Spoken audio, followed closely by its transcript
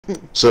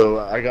So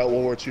I got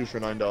World War II for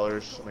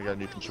 $9, and I got a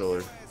new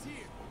controller.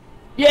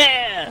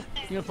 Yeah!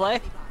 You gonna play?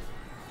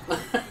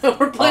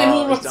 We're playing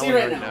World War It's II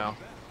downloaded right now.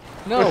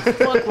 No,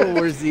 fuck World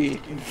War Z.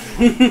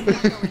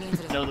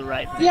 Know the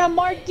right thing. Yeah,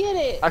 Mark, get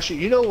it. Actually,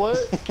 you know what?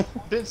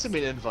 Ben sent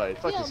me an invite.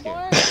 Fuck Yeah, this game.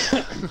 Mark.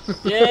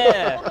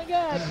 Yeah! Oh my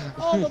god,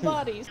 all the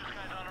bodies.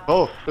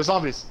 Oh, there's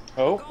zombies.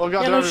 Oh. Oh god,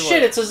 Yeah, they're no everywhere.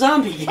 shit, it's a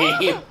zombie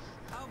game.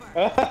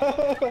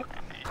 Oh,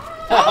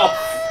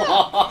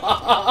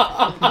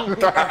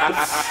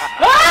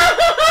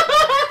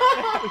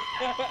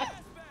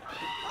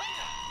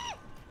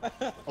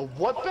 A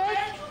what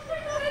bag?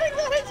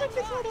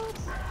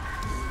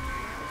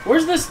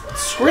 where's this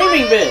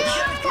screaming bitch?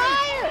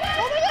 Fire!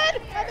 Oh my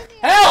god! I'm in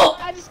the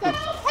Help! I just got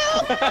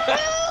help!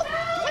 Help!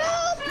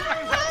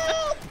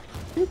 Help!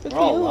 We're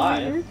all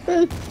alive.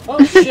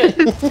 Oh shit.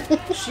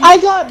 I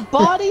got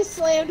body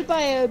slammed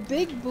by a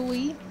big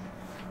buoy.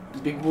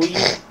 Big boy.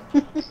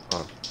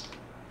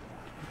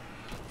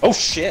 Oh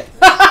shit.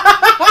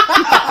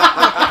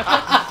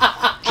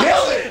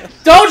 Kill it!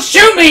 Don't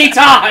shoot me,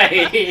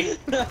 Ty!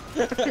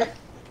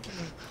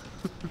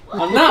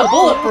 I'm not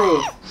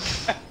bulletproof.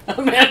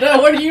 Amanda,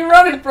 what are you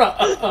running from?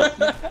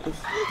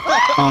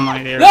 Oh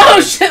my dear. No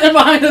shit, they're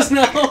behind us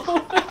now.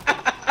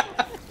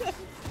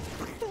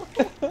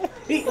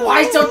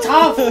 Why so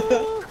tough?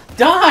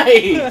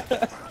 Die!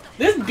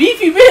 This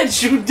beefy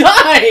bitch, you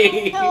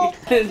die! Help!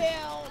 I'm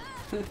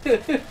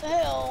down!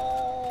 Help!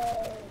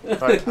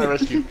 Alright, I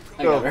rescue.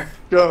 I got her.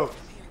 Go.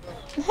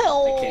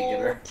 Help! I can't get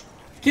her.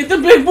 Get the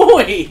big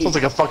boy! Sounds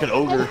like a fucking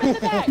ogre. Hit him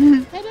in the back! Hit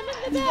him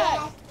in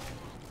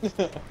the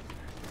back!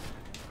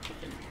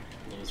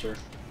 Loser.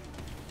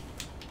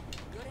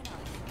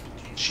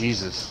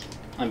 Jesus.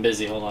 I'm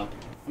busy, hold on.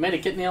 Amanda,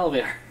 get in the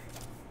elevator.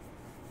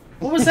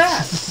 What was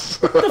that?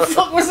 What the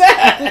fuck was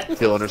that?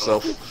 Killing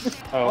herself.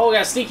 Oh, we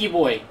got a sneaky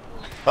boy.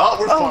 Oh,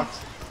 we're fucked.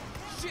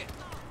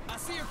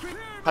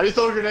 How do you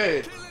throw a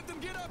grenade?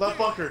 Left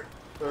bunker.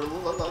 Or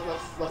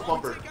left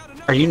bumper.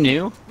 Are you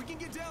new?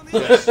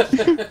 Yes.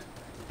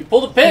 You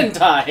pulled a pin,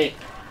 Ty.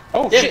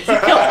 Oh Damn, shit. you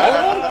killed all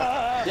of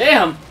them?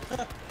 Damn.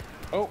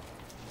 Oh.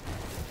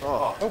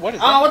 Oh. Oh, what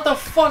is Oh, that? what the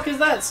fuck is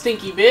that,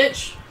 stinky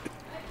bitch?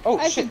 Oh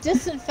I shit. should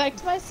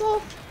disinfect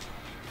myself?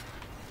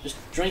 Just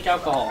drink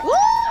alcohol. Woo!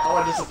 How do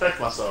I disinfect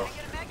myself?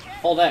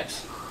 Hold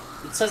X.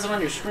 It says it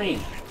on your screen.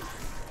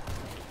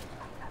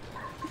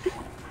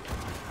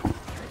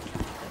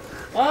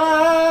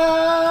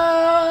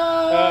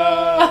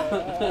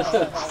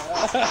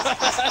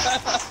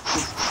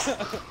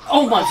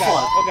 Oh my fuck.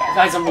 Oh god.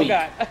 Guys, I'm Oh weak.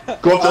 god.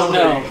 Go up the Oh,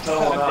 no. elevator. Tell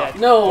them I'm I'm out.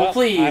 dead. No, Well,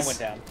 please. I went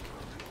down.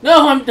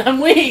 No,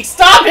 I'm weak.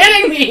 Stop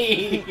hitting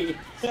me!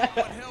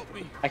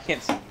 I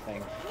can't see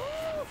anything.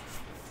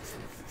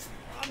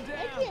 I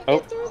can't Oh.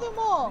 get through them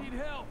all.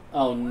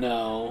 Oh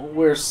no,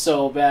 we're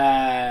so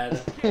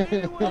bad.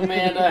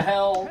 Amanda,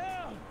 help.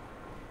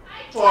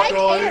 I Fuck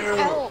all can't you.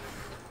 help.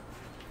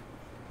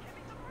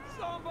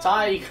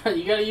 Ty,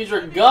 you gotta use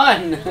your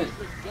gun.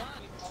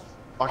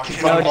 I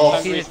can't No,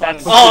 oh, did you see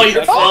that? Oh,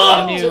 you're Oh,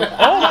 fucked. you-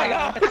 Oh my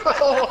god.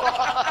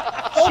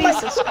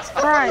 Jesus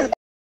Christ.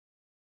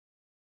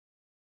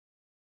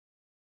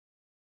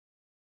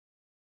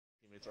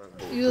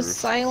 Use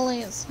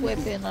silence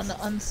weapon on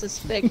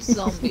unsuspect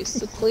zombies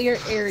to clear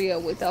area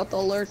without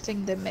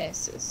alerting the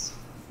masses.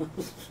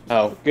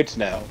 Oh, good to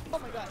know. Oh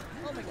my god,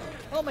 oh my god,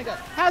 oh my god.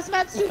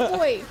 Hazmat suit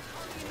boy!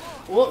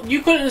 Well,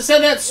 you couldn't have said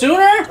that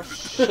sooner?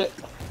 Shit.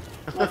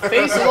 My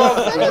face is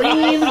all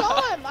green. I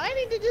saw him, I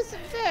need to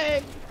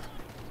disinfect.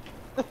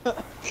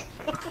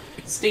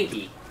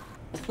 Stinky.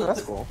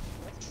 That's cool.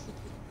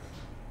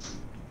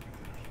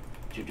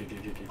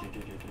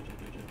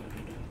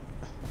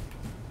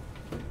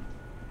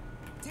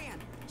 Dan,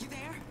 you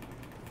there?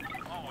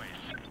 Always.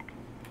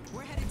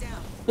 We're headed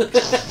down.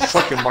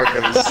 fucking Mark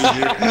hasn't seen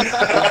you.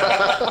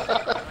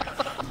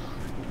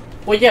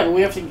 Well, yeah, but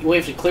we have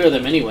to clear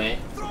them anyway.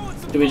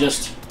 Do we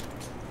just?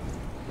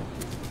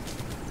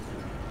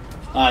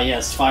 Ah,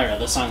 yes, fire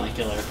the silent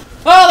killer.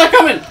 Oh, they're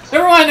coming!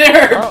 Never mind,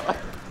 there.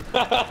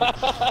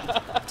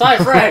 Ty,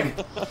 frag.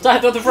 Ty,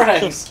 throw the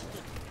frags.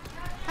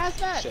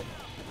 Hazmat! Shit.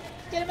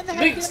 Get him in the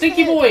head, Big get him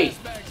stinky in the head.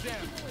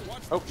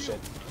 boy. Oh shit.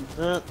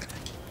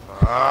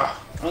 Ah.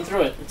 Run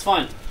through it. It's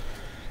fine.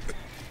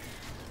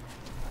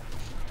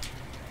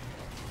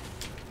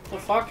 What the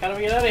fuck? How do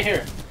we get out of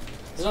here?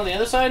 Is it on the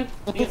other side?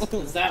 I think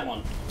it's that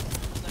one.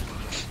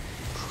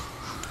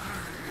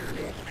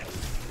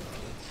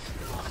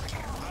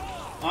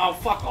 Oh,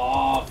 fuck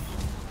off.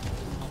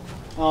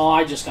 Oh,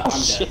 I just got. I'm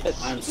dead. Shit.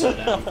 I'm so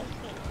down.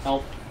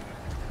 Help.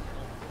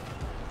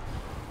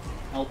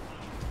 Help.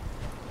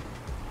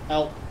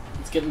 Help.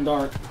 It's getting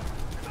dark.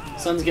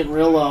 Sun's getting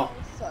real low.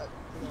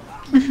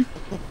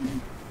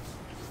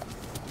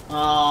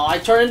 Oh, I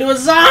turned into a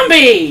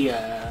zombie!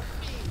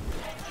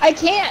 I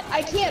can't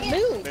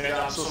move. Man,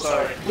 I'm so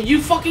sorry. Will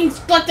you fucking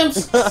let them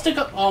stick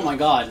up? Oh my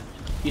god.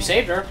 You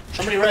saved her.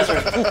 Somebody res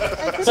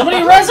her.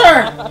 Somebody res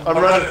her! I'm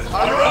running.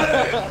 I'm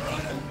running.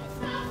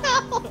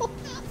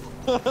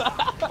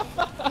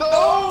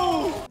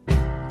 No!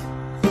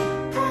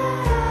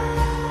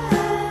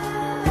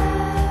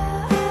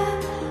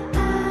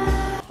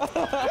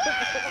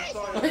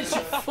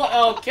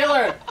 Oh, kill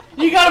her!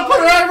 You gotta put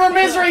her out of her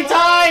misery,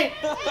 Ty!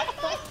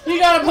 You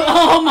gotta put.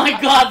 Oh my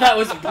god, that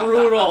was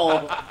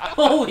brutal!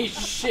 Holy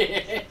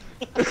shit!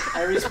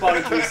 I respawn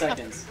in 3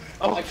 seconds.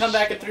 I come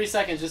back in 3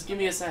 seconds. Just give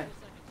me a sec.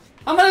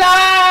 I'm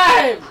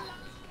alive!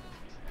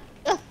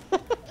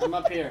 I'm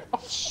up here. You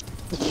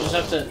just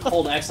have to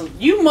hold excellent.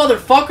 You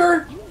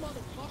motherfucker!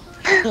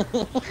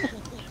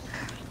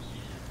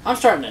 I'm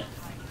starting it.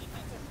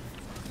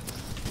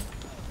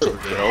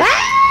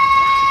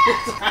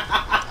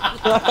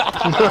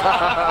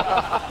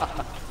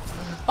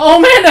 Oh,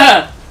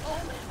 Amanda!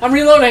 I'm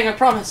reloading, I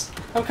promise.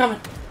 I'm coming.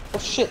 Oh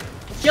shit.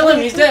 Kill him,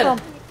 he's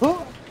dead.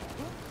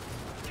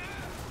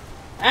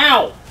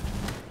 Ow!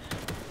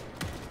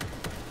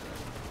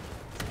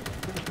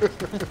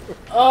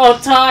 Oh,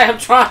 Ty, I'm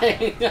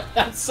trying.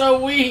 I'm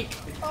so weak.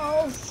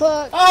 Oh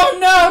fuck. Oh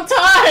no,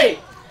 Ty!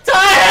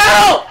 Ty,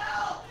 help!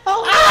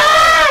 Oh,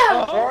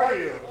 Ah! Where are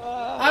you?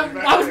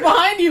 I was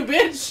behind you,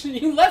 bitch!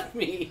 You left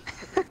me!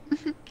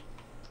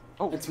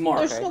 Oh, It's Mark,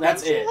 there's okay, no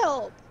that's one to it.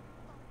 help.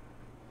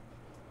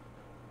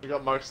 We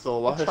got Mark still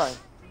I'm alive. trying.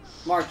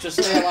 Mark,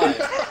 just stay alive.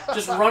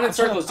 Just run in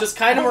circles, just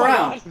kite him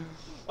around.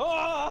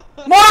 Ah!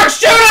 Mark,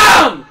 shoot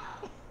him!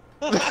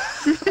 God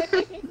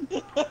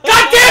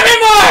damn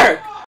it, Mark!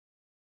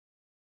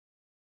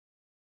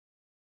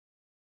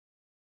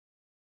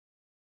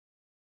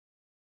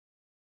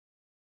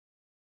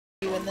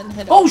 And then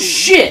hit Oh LB.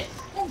 shit!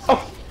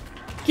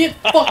 Get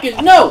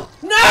fucking no!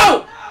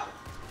 No!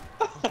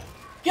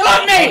 Get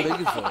off me!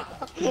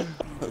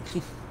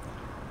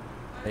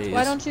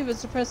 Why don't you have a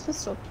suppressed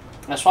pistol?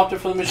 I swapped it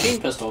for the machine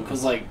pistol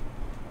because, like,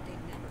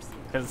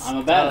 I'm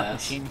a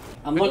badass.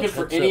 I'm looking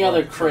for any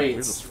other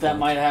crates that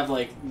might have,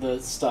 like, the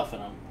stuff in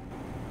them.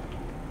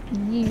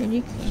 Yeah,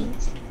 you can.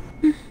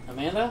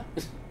 Amanda?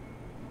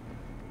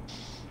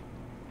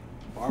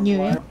 Barbed Yeah.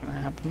 wire?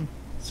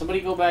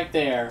 Somebody go back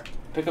there,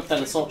 pick up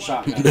that assault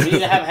shotgun. We need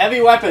to have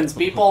heavy weapons,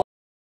 people!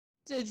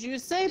 Did you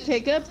say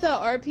pick up the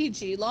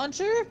RPG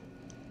launcher?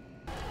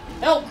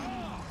 Help!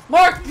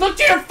 Mark, look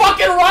to your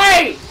fucking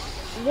right!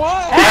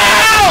 What?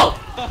 Help!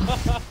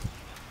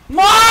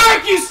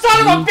 Mark, you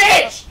son of a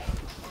bitch!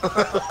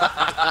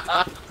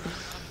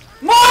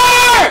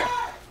 Mark!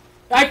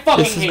 I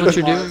fucking This is hate what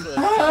you're Mark. doing?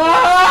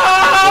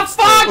 Ah,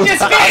 fuck!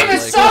 This game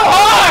is so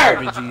hard!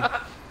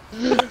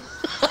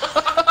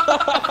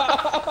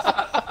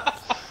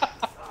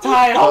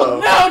 Ty, oh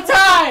no,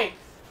 Ty!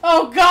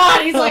 Oh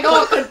god, he's like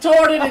all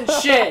contorted and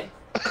shit.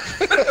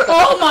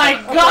 Oh my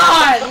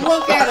god,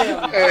 look at him.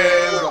 And,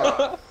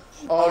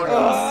 oh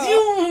god.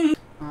 Zoom.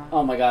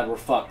 Oh my god, we're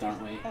fucked,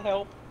 aren't we?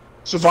 Help.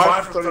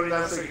 Survive for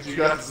 39 seconds, you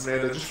got this,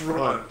 Amanda. Just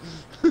run.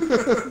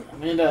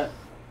 Amanda.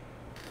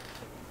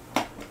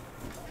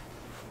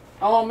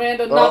 Oh,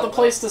 Amanda, not the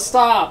place to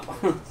stop.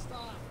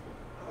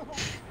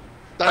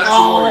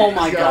 Oh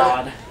my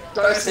god.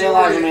 Stay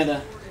alive,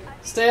 Amanda.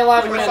 Stay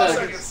alive,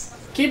 Amanda.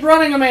 Keep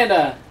running,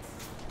 Amanda.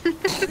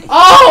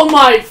 Oh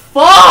my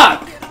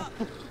fuck!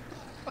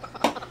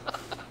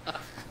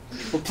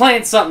 We're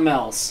playing something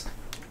else.